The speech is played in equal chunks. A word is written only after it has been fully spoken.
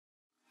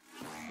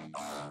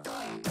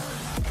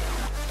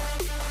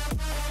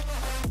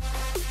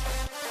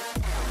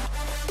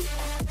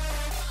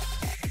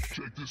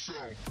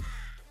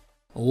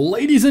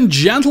Ladies and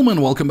gentlemen,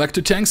 welcome back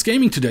to Tanks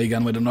Gaming today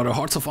again with another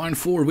Hearts of Iron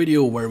 4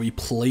 video where we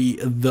play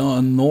the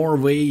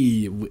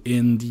Norway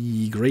in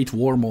the Great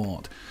War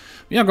mod.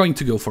 We are going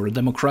to go for a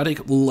democratic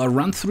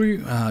run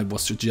through, it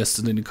was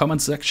suggested in the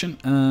comment section,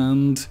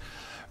 and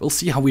we'll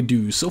see how we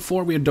do. So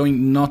far we are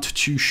doing not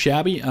too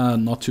shabby,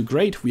 not too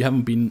great. We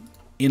haven't been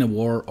in a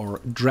war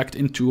or dragged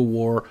into a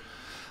war.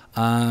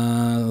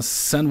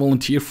 Send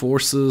volunteer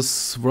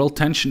forces, world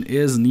tension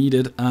is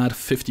needed at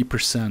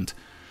 50%.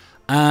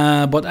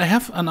 But I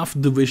have enough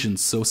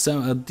divisions, so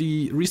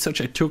the research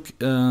I took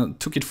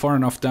it far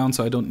enough down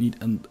so I don't need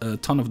a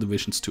ton of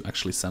divisions to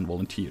actually send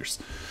volunteers.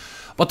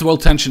 But the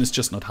world tension is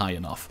just not high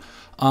enough.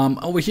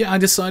 Over here I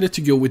decided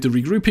to go with the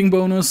regrouping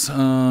bonus,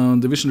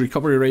 division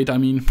recovery rate, I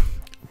mean,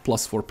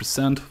 plus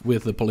 4%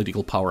 with the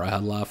political power I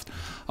had left.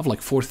 I have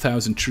like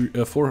 4,000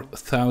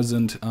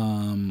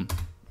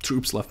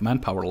 troops left,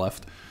 manpower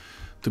left,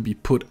 to be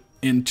put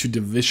into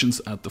divisions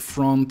at the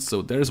front.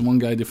 So there's one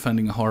guy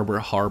defending a harbor,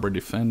 harbor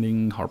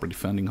defending.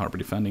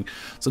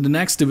 So the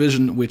next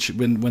division, which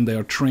when they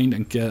are trained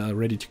and get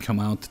ready to come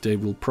out, they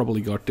will probably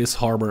guard this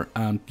harbor,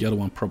 and the other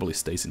one probably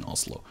stays in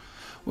Oslo.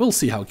 We'll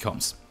see how it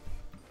comes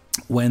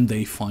when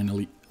they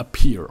finally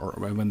appear, or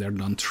when they're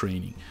done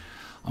training.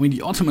 I mean,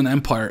 the Ottoman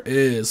Empire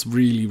is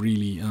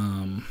really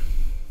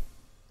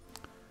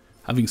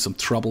having some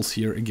troubles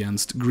here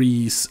against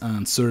Greece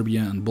and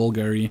Serbia and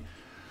Bulgaria.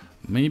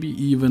 Maybe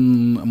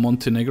even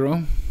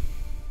Montenegro.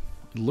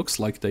 It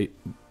looks like they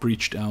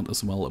breached out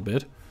as well a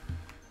bit.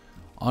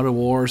 Other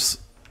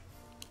wars.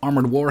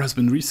 Armored war has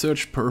been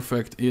researched.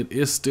 Perfect. It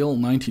is still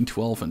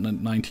 1912 and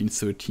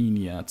 1913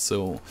 yet,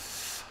 so...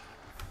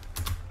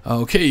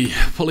 Okay,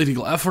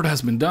 political effort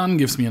has been done.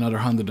 Gives me another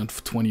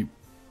 120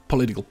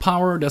 political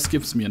power. That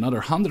gives me another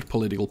 100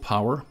 political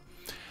power.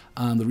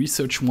 And the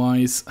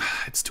research-wise,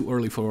 it's too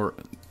early for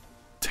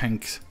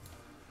tank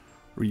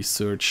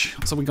research,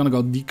 so we're gonna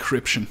go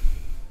decryption.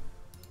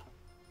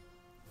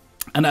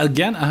 And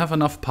again, I have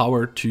enough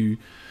power to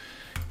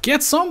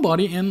get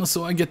somebody in,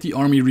 so I get the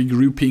army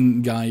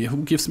regrouping guy who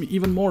gives me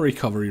even more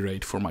recovery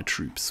rate for my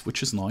troops,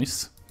 which is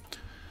nice.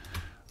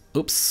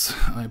 Oops,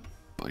 I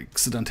by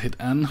accident hit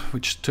N,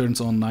 which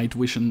turns on night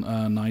vision,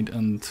 night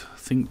and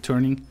thing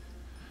turning.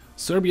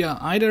 Serbia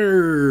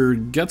either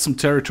get some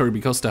territory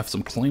because they have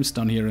some claims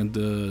down here, and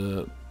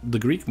the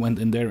Greek went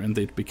in there and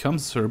it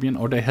becomes Serbian,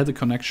 or they had a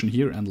connection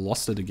here and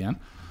lost it again,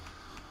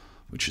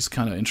 which is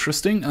kind of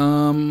interesting.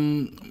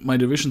 My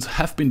divisions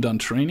have been done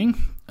training,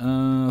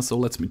 so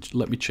let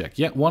me check.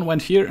 Yeah, one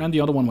went here and the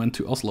other one went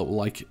to Oslo,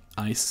 like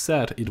I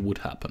said it would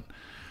happen.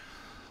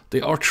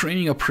 They are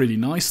training up pretty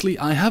nicely.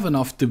 I have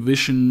enough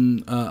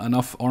division,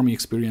 enough army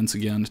experience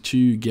again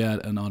to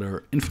get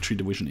another infantry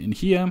division in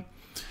here.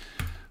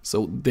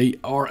 So they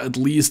are at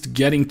least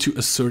getting to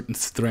a certain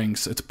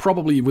strength. It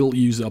probably will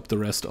use up the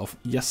rest of...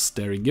 Yes,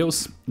 there he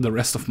goes. The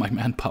rest of my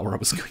manpower, I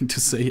was going to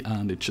say,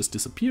 and it just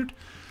disappeared.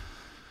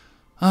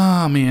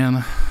 Ah,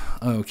 man.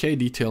 Okay,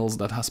 details,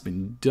 that has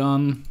been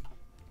done.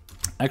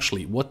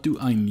 Actually, what do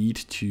I need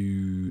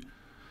to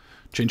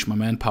change my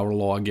manpower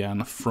law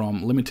again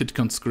from limited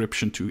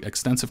conscription to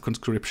extensive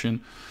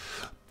conscription?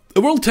 A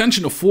world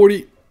tension of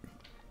 40...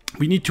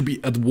 We need to be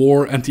at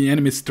war, and the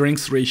enemy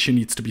strength ratio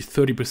needs to be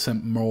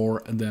 30%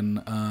 more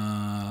than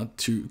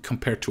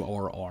compared to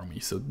our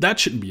army. So that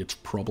shouldn't be a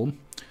problem.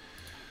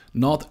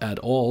 Not at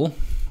all.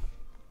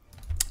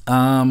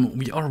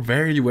 We are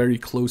very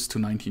close to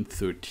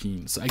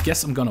 1913. So I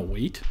guess I'm gonna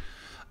wait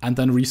and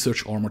then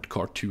research Armored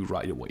Car 2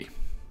 right away.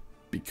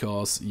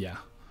 Because, yeah,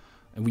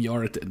 we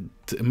are at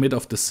the mid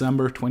of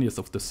December, 20th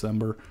of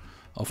December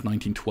of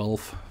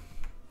 1912.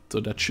 So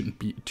that shouldn't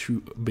be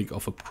too big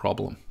of a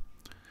problem.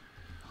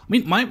 I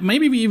mean,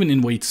 maybe we even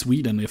invade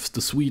Sweden if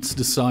the Swedes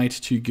decide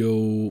to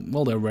go...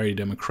 Well, they're very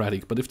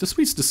democratic, but if the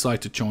Swedes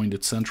decide to join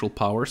the Central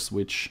Powers,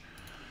 which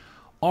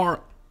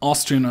are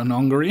Austria and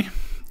Hungary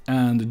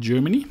and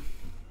Germany,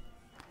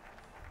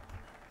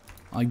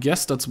 I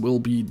guess that will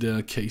be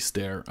the case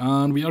there.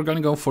 And we are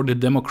gonna go for the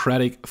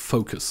democratic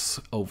focus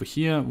over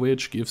here,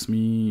 which gives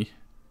me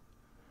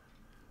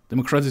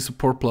democratic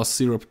support plus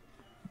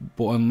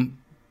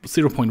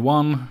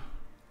 0.1.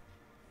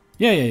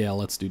 Yeah,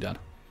 let's do that.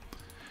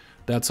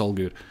 That's all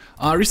good.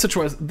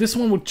 Research-wise, this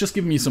one would just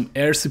give me some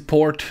air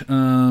support,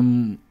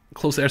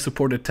 close air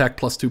support attack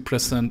plus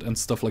 2% and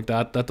stuff like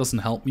that. That doesn't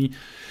help me.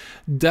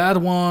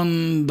 That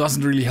one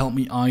doesn't really help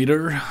me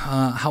either.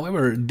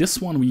 However, this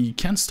one we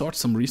can start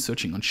some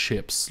researching on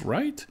ships,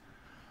 right?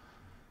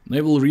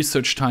 Naval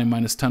research time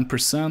minus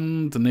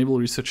 10%, the naval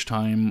research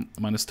time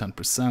minus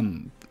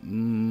 10%.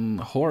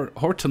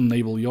 Horton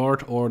Naval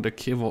Yard or the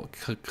Kivo...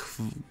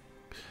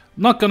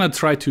 Not gonna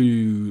try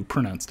to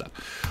pronounce that.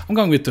 I'm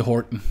going with the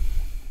Horton.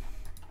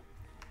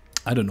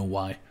 I don't know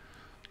why.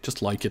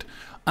 Just like it.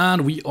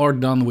 And we are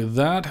done with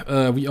that.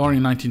 We are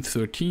in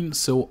 1913,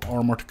 so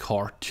Armored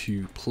Car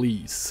 2,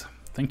 please.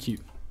 Thank you.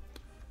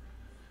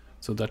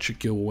 So that should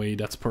go away,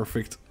 that's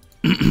perfect.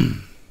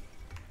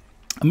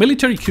 A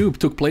military coup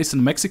took place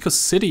in Mexico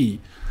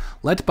City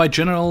Led by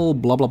General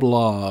blah blah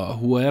blah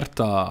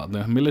Huerta,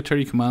 the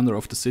military commander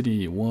of the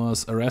city,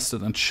 was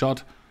arrested and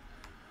shot,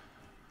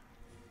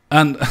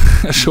 and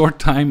a short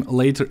time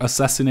later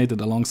assassinated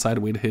alongside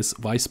with his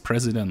vice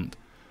president,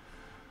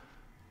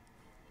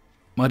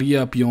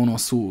 Maria Piono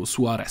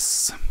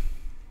Suarez.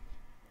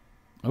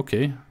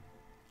 Okay.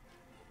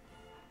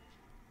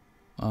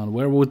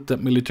 Where would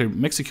that military...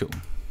 Mexico.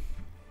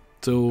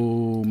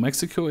 So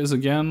Mexico is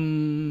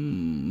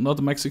again not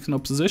a Mexican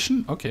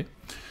opposition? Okay.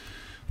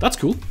 That's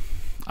cool.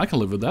 I can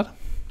live with that.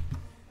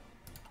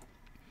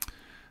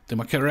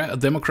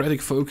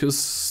 Democratic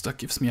focus, that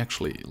gives me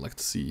actually, like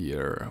to see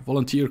here,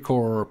 volunteer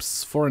corps,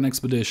 foreign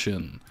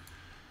expedition.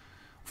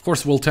 Of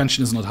course, world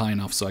tension is not high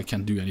enough, so I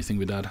can't do anything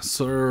with that.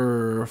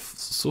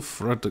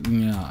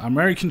 Yeah.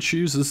 American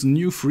chooses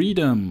New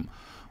Freedom.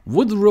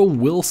 Woodrow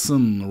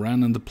Wilson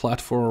ran on the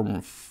platform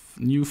of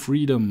New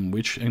Freedom,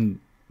 which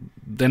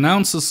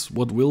denounces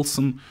what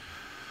Wilson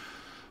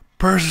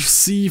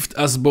perceived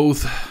as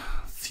both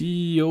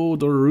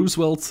Theodore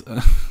Roosevelt,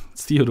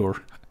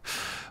 Theodore.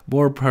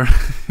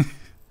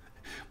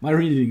 My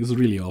reading is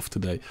really off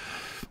today.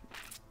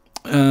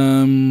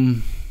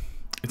 Some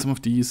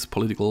of these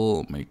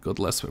political make God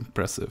less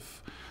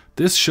impressive.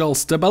 This shall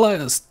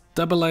stabilize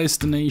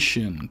the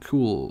nation.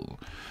 Cool.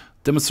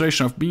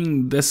 Demonstration of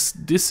being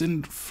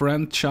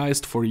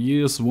disenfranchised for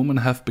years. Women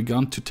have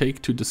begun to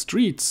take to the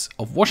streets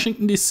of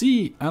Washington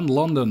DC and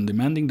London,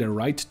 demanding their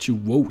right to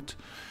vote.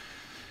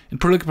 In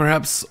public,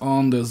 perhaps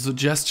on the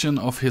suggestion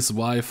of his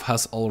wife,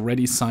 has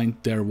already signed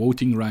their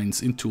voting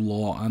rights into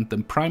law, and the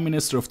Prime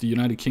Minister of the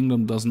United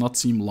Kingdom does not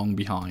seem long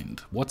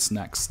behind. What's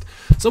next?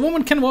 So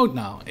women can vote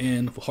now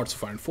in Hearts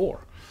of Iron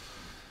 4.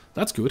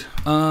 That's good.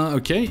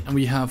 Okay, and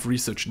we have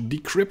research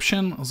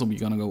decryption, so we're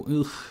gonna go,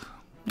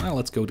 well,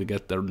 let's go to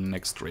get their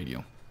next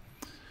radio.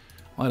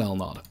 Why the hell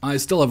not? I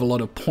still have a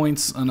lot of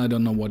points, and I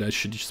don't know what I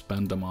should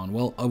spend them on.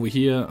 Well, over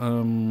here,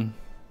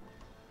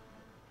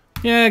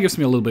 yeah, it gives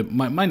me a little bit.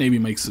 My navy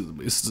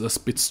is a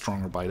bit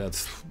stronger by that,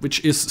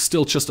 which is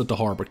still just at the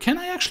harbor. Can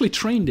I actually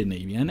train the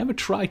navy? I never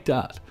tried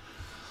that.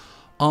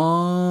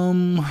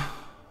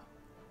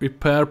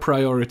 Repair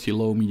priority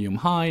low, medium,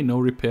 high. No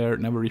repair,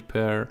 never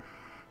repair.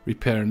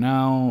 Repair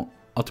now.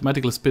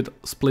 Automatically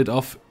split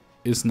off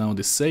is now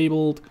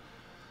disabled.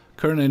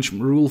 Current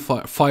engine rule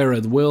fire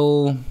at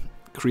will.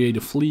 Create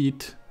a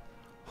fleet.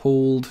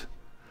 Hold.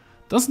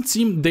 Doesn't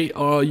seem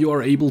you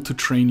are able to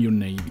train your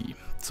navy.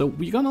 So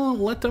we're gonna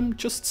let them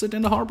just sit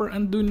in the harbor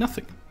and do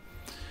nothing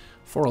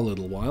for a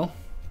little while.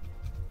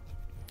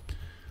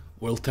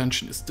 World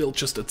tension is still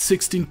just at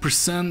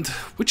 16%,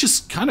 which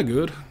is kind of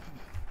good.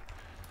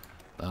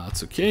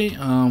 That's okay.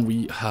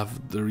 We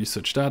have the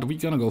research that. We're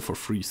gonna go for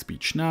free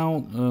speech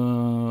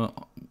now.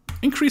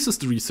 Increases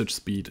the research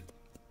speed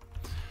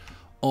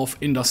of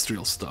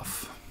industrial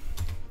stuff,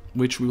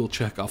 which we will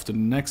check after the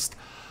next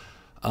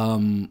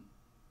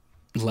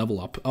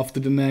level up. After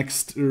the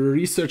next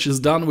research is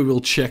done, we will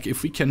check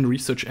if we can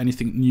research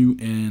anything new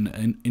in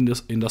an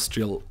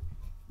industrial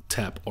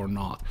tab or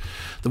not.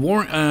 The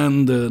war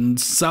in the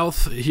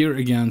south here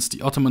against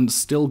the Ottomans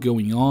still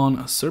going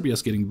on. Serbia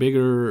is getting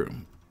bigger.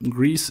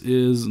 Greece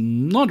is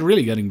not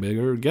really getting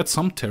bigger. Get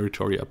some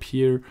territory up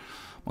here.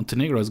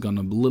 Montenegro has gone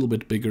a little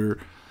bit bigger.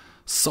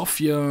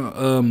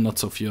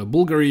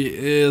 Bulgaria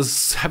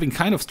is having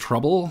kind of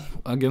trouble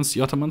against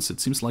the Ottomans. It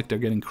seems like they're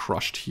getting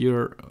crushed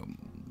here.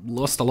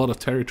 Lost a lot of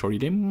territory.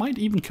 They might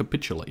even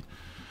capitulate.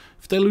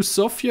 If they lose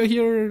Sofia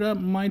here,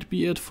 that might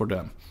be it for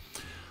them.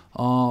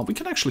 We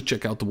can actually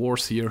check out the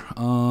wars here.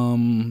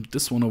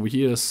 This one over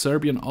here is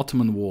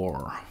Serbian-Ottoman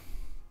War.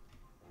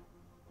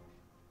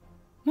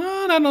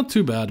 No, that's not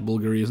too bad.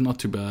 Bulgaria is not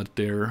too bad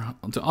there.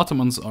 The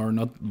Ottomans are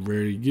not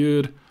very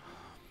good.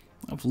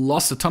 I've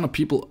lost a ton of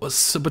people, but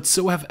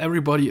so have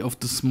everybody of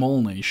the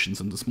small nations,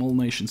 and the small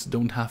nations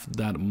don't have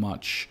that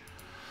much.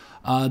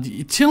 The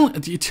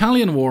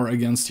Italian war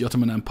against the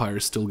Ottoman Empire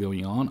is still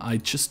going on. I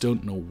just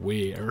don't know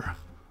where,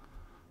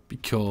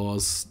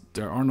 because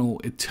there are no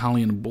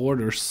Italian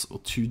borders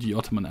to the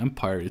Ottoman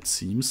Empire, it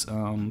seems,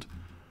 and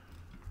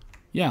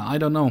yeah, I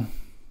don't know.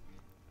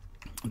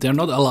 They're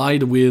not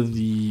allied with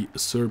the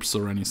Serbs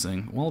or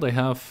anything. Well, they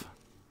have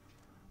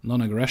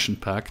non-aggression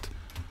pact.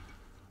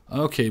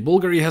 Okay,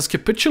 Bulgaria has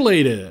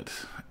capitulated.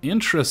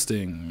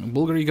 Interesting.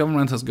 Bulgarian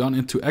government has gone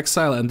into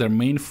exile and their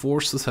main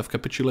forces have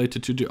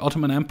capitulated to the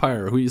Ottoman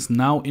Empire, who is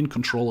now in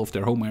control of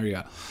their home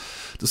area.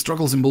 The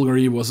struggles in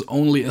Bulgaria was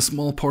only a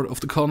small part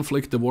of the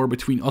conflict. The war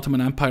between Ottoman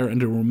Empire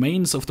and the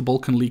remains of the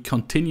Balkan League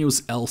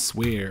continues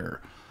elsewhere.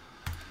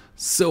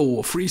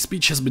 So, free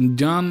speech has been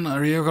done. A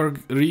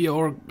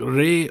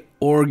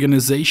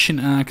Reorganization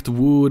Act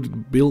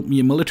would build me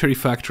a military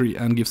factory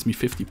and gives me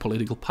 50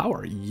 political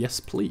power. Yes,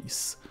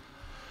 please.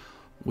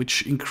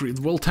 Which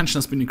world tension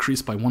has been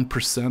increased by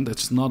 1%.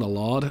 It's not a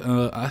lot.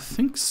 I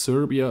think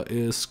Serbia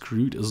is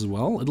screwed as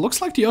well. It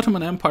looks like the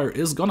Ottoman Empire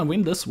is gonna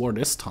win this war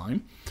this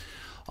time.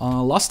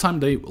 Last time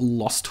they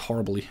lost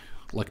horribly,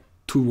 like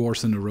 2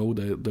 wars in a row.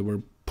 They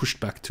were pushed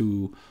back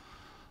to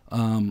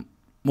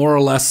more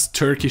or less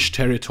Turkish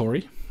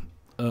territory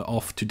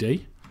of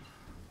today.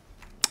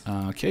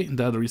 Okay,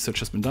 that research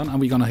has been done, and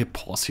we're gonna hit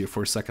pause here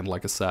for a second,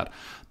 like I said.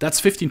 That's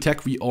 15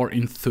 tech, we are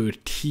in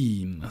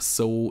 13,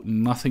 so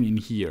nothing in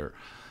here.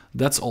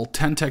 That's all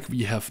 10 tech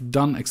we have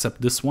done,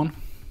 except this one.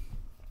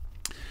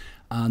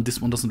 And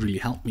this one doesn't really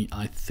help me,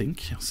 I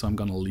think, so I'm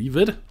gonna leave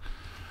it.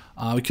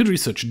 We could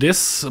research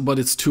this, but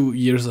it's 2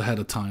 years ahead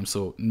of time,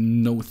 so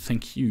no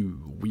thank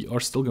you. We are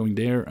still going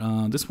there.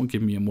 This one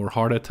gives me a more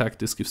hard attack,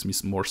 this gives me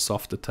some more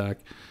soft attack.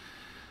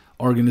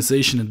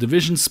 Organization and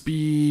division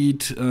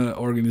speed,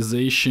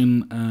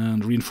 organization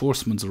and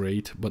reinforcements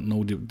rate, but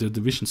no, the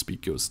division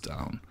speed goes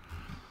down.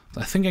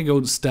 I think I go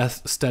the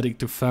static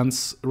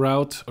defense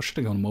route, or should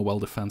I go mobile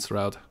defense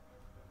route?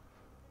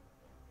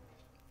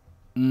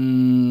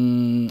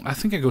 I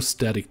think I go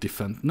static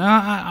defense.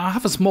 Nah, I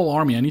have a small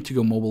army, I need to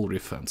go mobile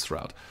defense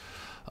route.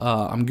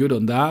 I'm good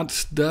on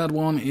that. That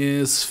one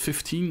is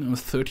 15 or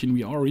 13,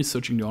 we are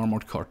researching the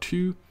armored car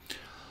too.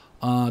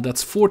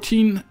 That's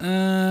 14,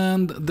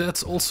 and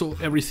that's also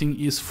everything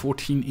is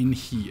 14 in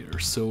here,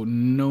 so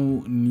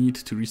no need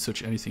to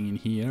research anything in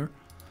here.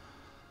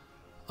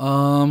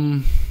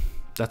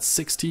 That's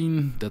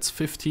 16, that's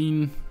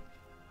 15.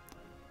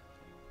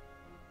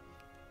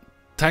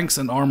 Tanks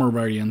and armor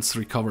variants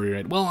recovery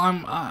rate. Well,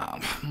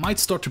 I might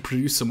start to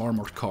produce some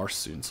armored cars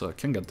soon, so I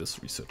can get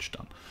this research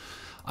done.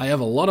 I have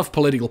a lot of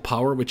political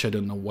power, which I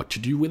don't know what to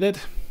do with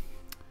it.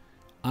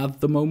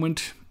 At the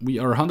moment, we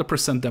are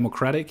 100%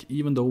 democratic,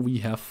 even though we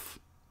have...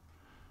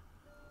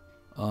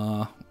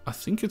 I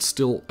think it's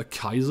still a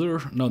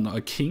Kaiser, no,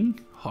 a king,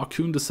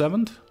 Haakon the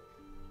 7th.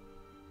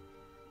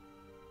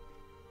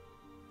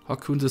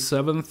 Haakon the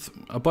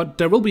 7th, but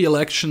there will be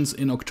elections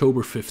in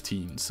October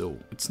 15, so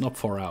it's not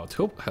far out.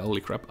 Oh,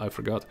 holy crap, I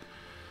forgot.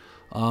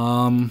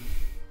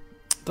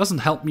 Doesn't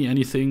help me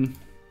anything.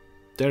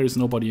 There is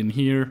nobody in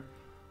here.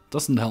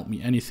 Doesn't help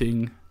me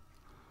anything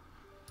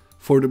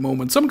for the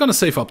moment, so I'm gonna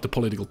save up the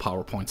political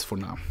power points for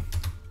now.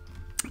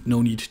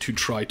 No need to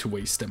try to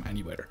waste them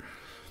anywhere.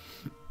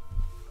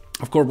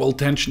 Of course, world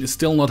tension is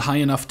still not high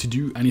enough to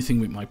do anything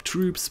with my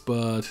troops,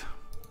 but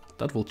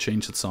that will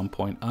change at some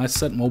point. I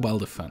said mobile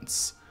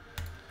defense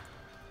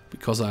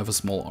because I have a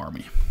small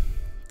army,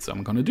 so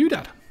I'm gonna do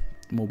that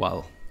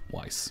mobile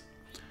wise.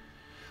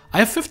 I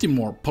have 50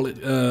 more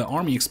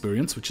army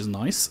experience, which is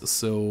nice.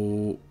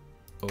 So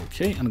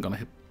okay, I'm gonna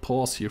hit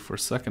pause here for a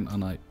second,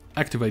 and I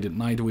activated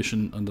night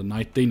vision on the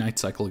day-night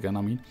cycle again,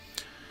 I mean.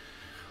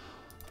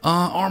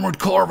 Armored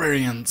car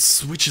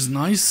variants, which is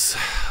nice,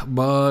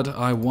 but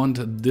I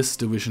want this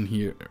division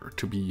here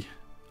to be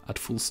at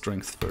full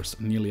strength first.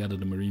 I nearly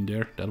added a marine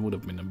there, that would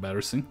have been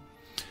embarrassing.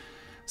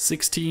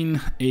 16,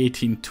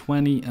 18,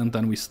 20, and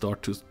then we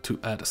start to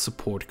add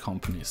support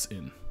companies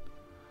in.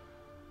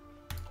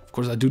 Of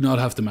course, I do not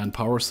have the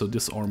manpower, so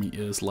this army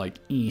is like,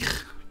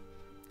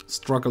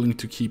 struggling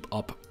to keep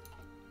up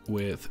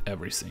with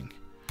everything.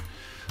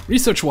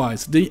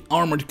 Research-wise, the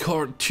Armored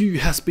Car 2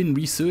 has been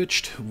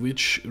researched,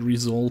 which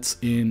results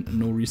in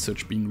no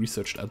research being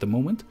researched at the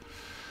moment.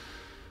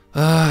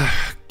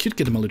 Could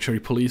get a military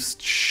police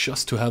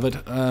just to have it,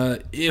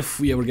 if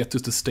we ever get to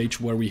the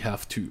stage where we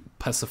have to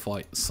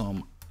pacify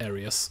some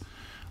areas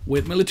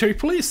with military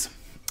police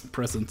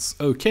presence.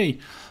 Okay,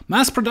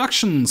 mass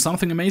production,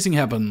 something amazing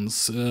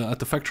happens at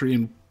the factory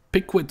in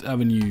Pickwick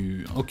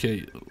Avenue.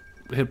 Okay,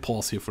 hit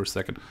pause here for a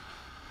second.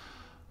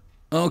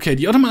 Okay,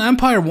 the Ottoman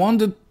Empire won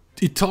the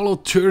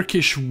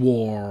Italo-Turkish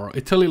War.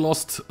 Italy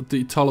lost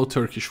the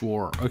Italo-Turkish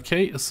War.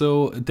 Okay,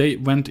 so they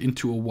went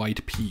into a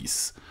white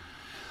peace.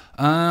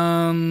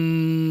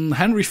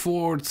 Henry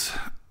Ford's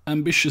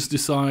ambitious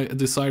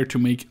desire to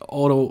make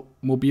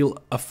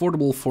automobile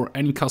affordable for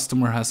any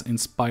customer has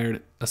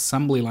inspired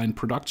assembly line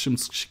production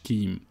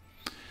scheme.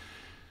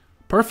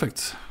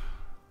 Perfect.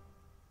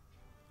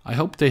 I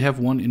hope they have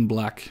one in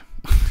black.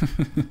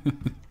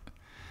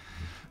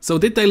 So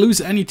did they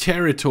lose any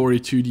territory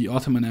to the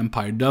Ottoman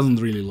Empire? Doesn't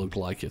really look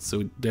like it.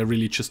 So they're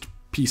really just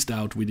pieced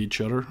out with each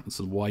other.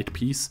 It's a white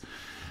piece.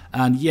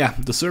 And yeah,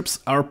 the Serbs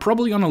are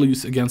probably gonna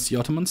lose against the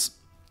Ottomans.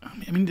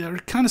 I mean, they're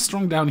kind of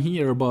strong down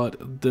here,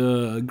 but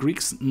the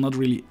Greeks not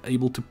really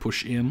able to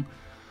push in.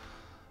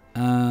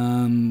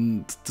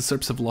 And the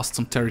Serbs have lost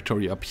some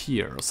territory up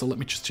here. So let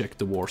me just check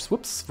the wars.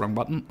 Whoops, wrong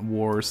button.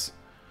 Wars.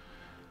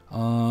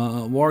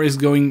 War is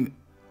going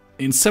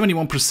in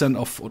 71%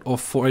 of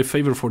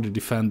favor for the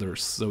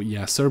defenders. So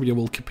yeah, Serbia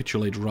will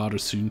capitulate rather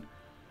soon.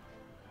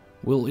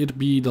 Will it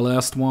be the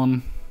last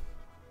one?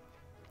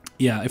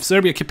 Yeah, if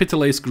Serbia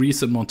capitulates,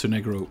 Greece and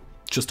Montenegro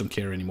just don't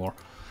care anymore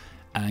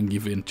and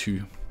give in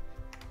to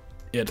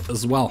it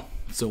as well.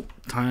 So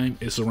time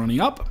is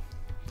running up.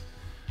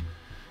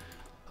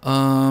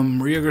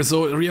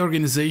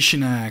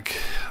 Reorganization Act,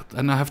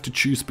 and I have to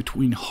choose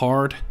between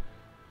hard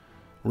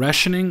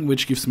rationing,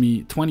 which gives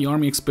me 20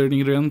 army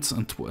experience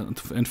and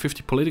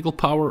 50 political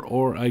power,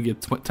 or I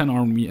get 10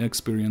 army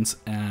experience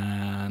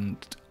and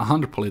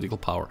 100 political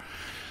power.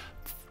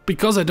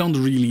 Because I don't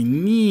really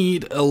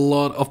need a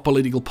lot of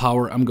political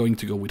power, I'm going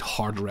to go with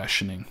hard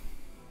rationing.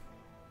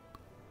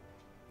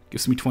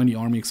 Gives me 20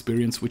 army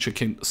experience, which I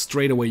can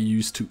straight away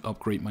use to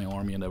upgrade my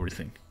army and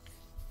everything.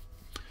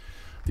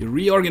 The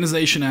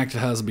Reorganization Act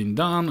has been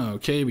done.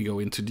 Okay, we go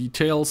into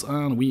details,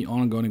 and we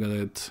are going to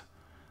get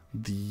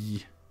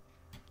the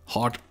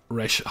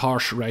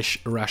harsh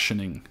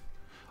rationing.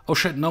 Oh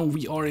shit, no,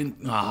 we are in...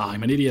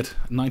 I'm an idiot.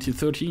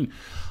 1913.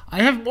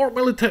 I have more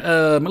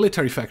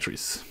military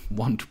factories.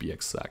 1 to be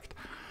exact.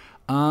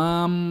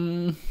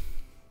 I'm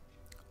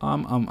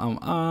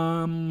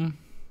gonna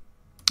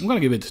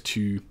give it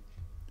to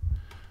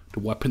the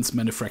weapons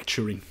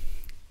manufacturing.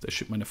 They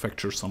should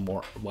manufacture some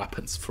more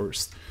weapons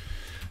first.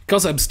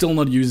 Because I'm still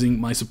not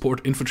using my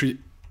support infantry...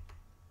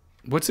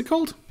 What's it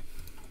called?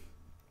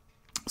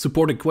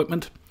 Support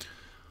equipment.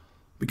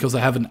 Because I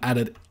haven't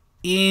added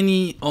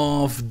any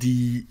of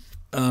the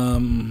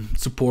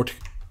support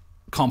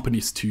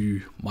companies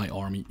to my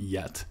army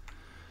yet.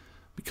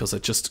 Because I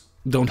just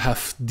don't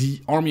have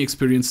the army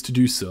experience to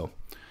do so.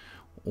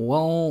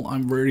 Well,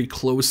 I'm very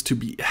close to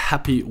be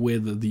happy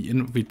with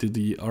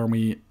the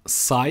army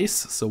size.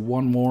 So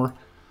 1 more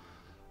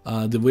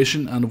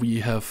division, and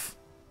we have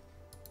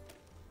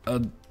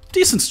a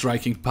decent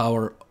striking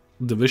power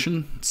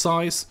division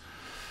size,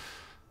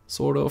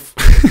 sort of.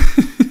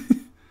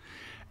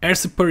 Air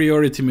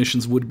superiority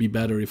missions would be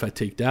better if I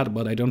take that,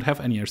 but I don't have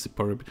any air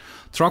superiority.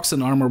 Trucks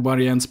and armor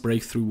variants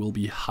breakthrough will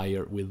be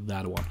higher with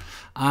that one.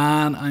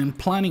 And I'm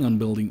planning on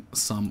building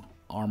some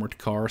armored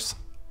cars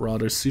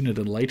rather sooner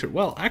than later.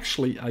 Well,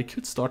 actually, I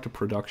could start the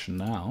production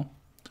now.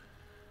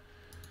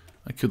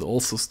 I could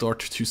also start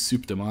to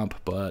soup them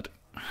up, but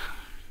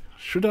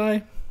should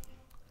I?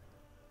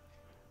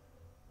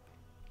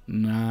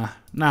 Nah,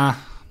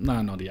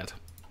 not yet.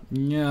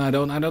 Yeah, I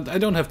don't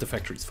have the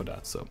factories for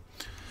that, so.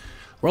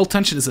 World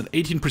tension is at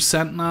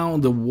 18% now.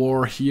 The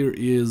war here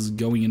is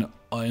going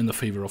in the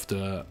favor of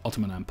the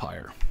Ottoman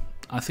Empire.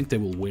 I think they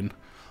will win.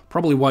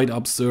 Probably wipe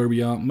up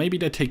Serbia. Maybe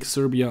they take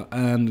Serbia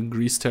and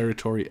Greece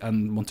territory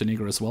and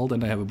Montenegro as well. Then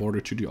they have a border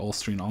to the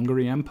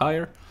Austrian-Hungary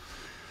Empire.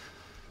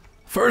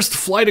 First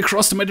flight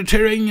across the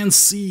Mediterranean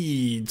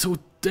Sea.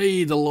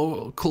 Today the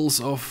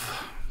locals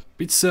of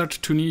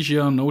Bizerte,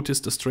 Tunisia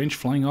noticed a strange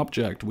flying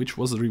object, which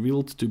was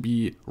revealed to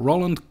be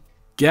Roland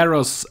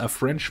Garros, a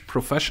French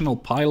professional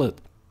pilot,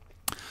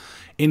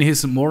 in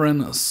his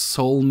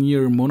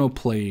Morin-Saulnier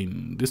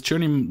monoplane. This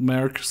journey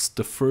marks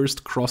the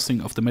first crossing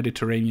of the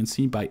Mediterranean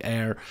Sea by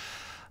air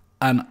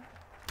and...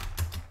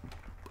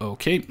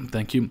 Okay,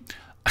 thank you.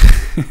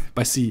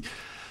 By sea.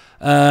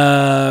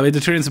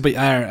 Mediterranean Sea by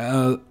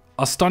air.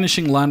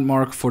 Astonishing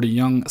landmark for the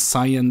young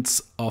science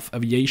of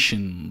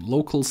aviation.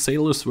 Local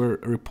sailors were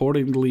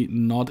reportedly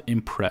not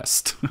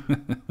impressed.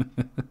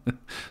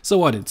 So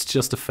what, it's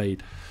just a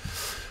fate.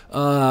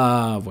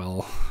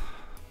 Well...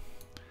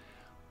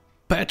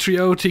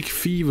 Patriotic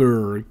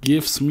Fever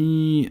gives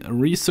me a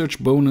research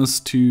bonus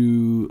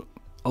to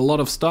a lot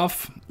of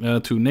stuff,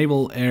 to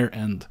naval, air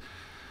and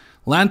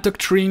land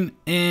doctrine,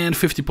 and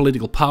 50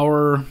 political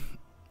power.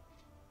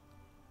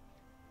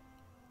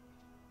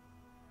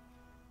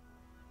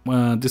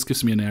 This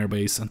gives me an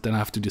airbase, and then I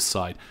have to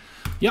decide.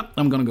 Yep,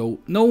 I'm gonna go.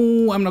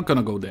 No, I'm not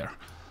gonna go there.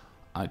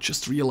 I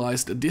just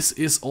realized that this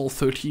is all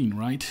 13,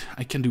 right?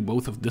 I can do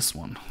both of this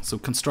one. So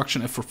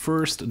construction effort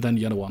first, then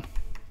the other one.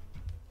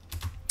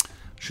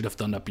 Should have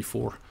done that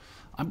before.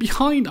 I'm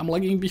behind, I'm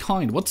lagging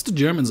behind. What's the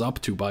Germans up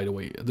to, by the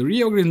way? The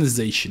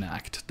Reorganization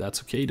Act.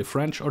 That's okay. The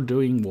French are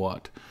doing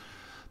what?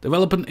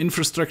 Developing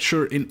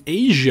infrastructure in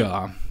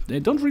Asia. They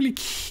don't really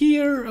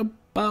care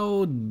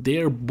about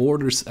their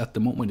borders at the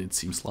moment, it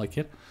seems like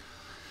it.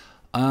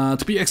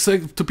 To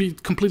be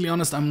completely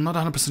honest, I'm not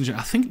 100% sure.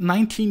 I think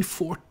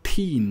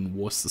 1914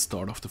 was the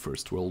start of the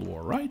First World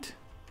War, right?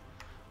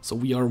 So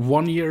we are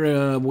 1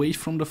 year away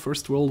from the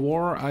First World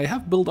War. I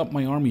have built up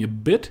my army a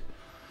bit.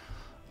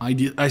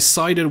 I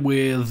sided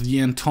with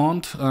the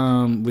Entente,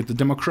 with the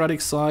democratic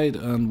side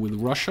and with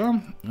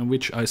Russia,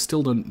 which I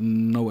still don't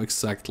know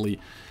exactly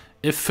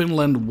if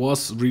Finland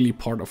was really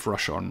part of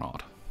Russia or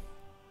not.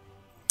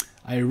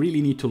 I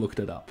really need to look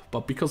that up,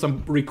 but because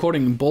I'm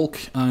recording in bulk,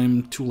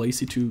 I'm too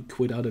lazy to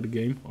quit out of the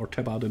game or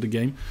tab out of the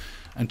game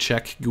and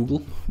check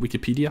Google,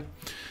 Wikipedia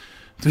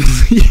to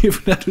see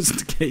if that was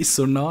the case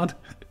or not.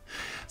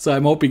 So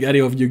I'm hoping any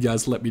of you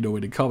guys let me know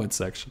in the comment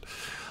section.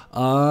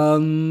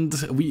 And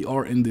we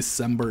are in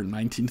December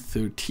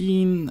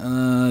 1913.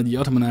 The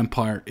Ottoman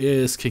Empire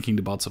is kicking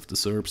the butts of the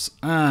Serbs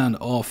and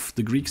of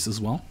the Greeks as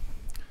well.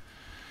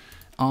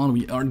 And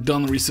we are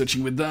done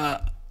researching with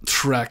that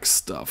track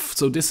stuff.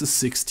 So this is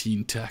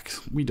 16 tech.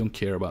 We don't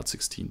care about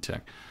 16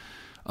 tech.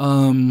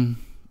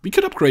 We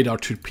could upgrade our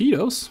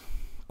torpedoes.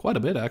 Quite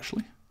a bit,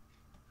 actually.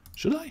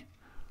 Should I?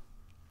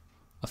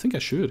 I think I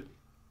should.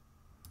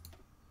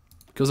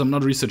 Because I'm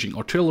not researching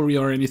artillery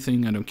or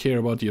anything, I don't care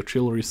about the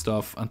artillery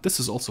stuff, and this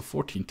is also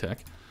 14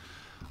 tech.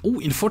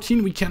 Oh, in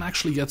 14 we can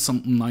actually get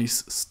some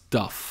nice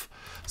stuff.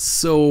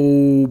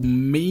 So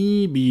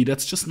maybe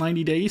that's just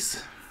 90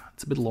 days.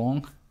 It's a bit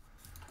long.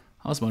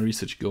 How's my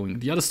research going?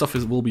 The other stuff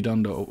will be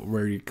done though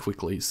very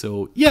quickly.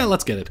 So yeah,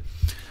 let's get it.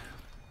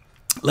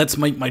 Let's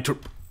make my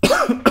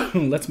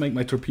let's make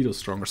my torpedoes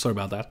stronger. Sorry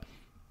about that.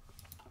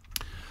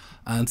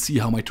 And see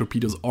how my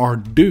torpedoes are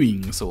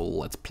doing. So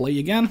let's play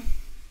again.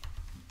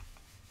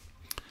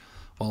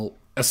 well,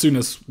 as soon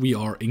as we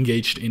are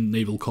engaged in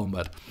naval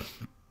combat.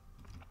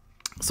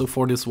 So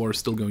far this war is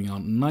still going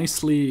on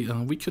nicely.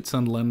 We could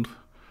send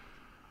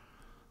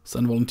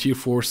volunteer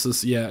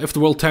forces, yeah, if the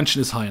world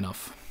tension is high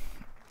enough.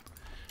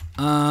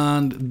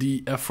 And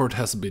the effort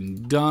has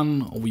been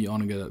done. We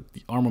want to get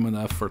the armament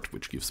effort,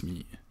 which gives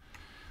me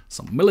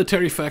some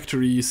military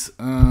factories,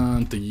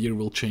 and the year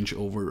will change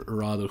over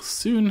rather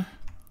soon. A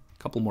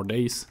couple more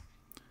days.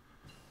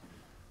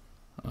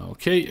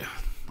 Okay,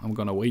 I'm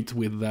gonna wait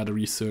with that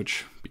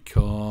research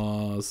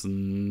because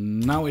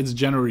now it's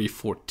January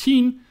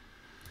 14,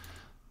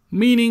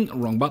 meaning,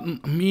 wrong button,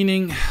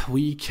 meaning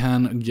we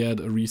can get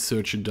a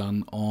research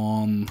done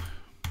on,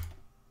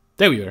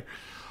 there we are,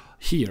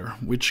 here,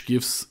 which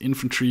gives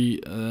infantry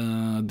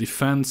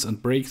defense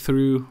and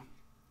breakthrough.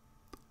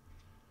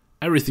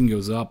 Everything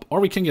goes up, or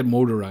we can get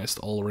motorized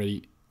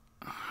already.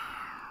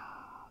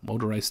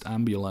 Motorized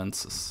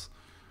ambulances.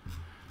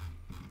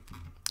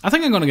 I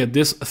think I'm gonna get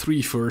this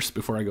 3 first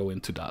before I go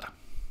into that.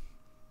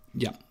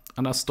 Yeah,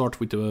 and I'll start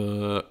with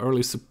the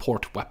early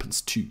support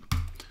weapons too.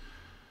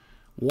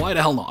 Why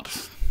the hell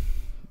not?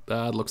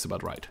 That looks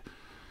about right.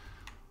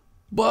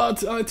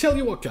 But I tell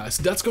you what, guys,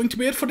 that's going to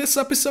be it for this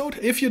episode.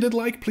 If you did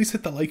like, please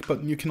hit the like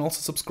button. You can also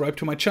subscribe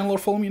to my channel or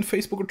follow me on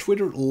Facebook or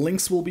Twitter.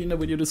 Links will be in the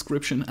video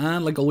description.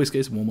 And like always,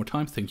 guys, one more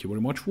time, thank you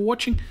very much for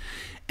watching.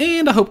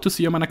 And I hope to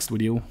see you in my next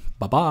video.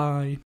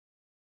 Bye-bye.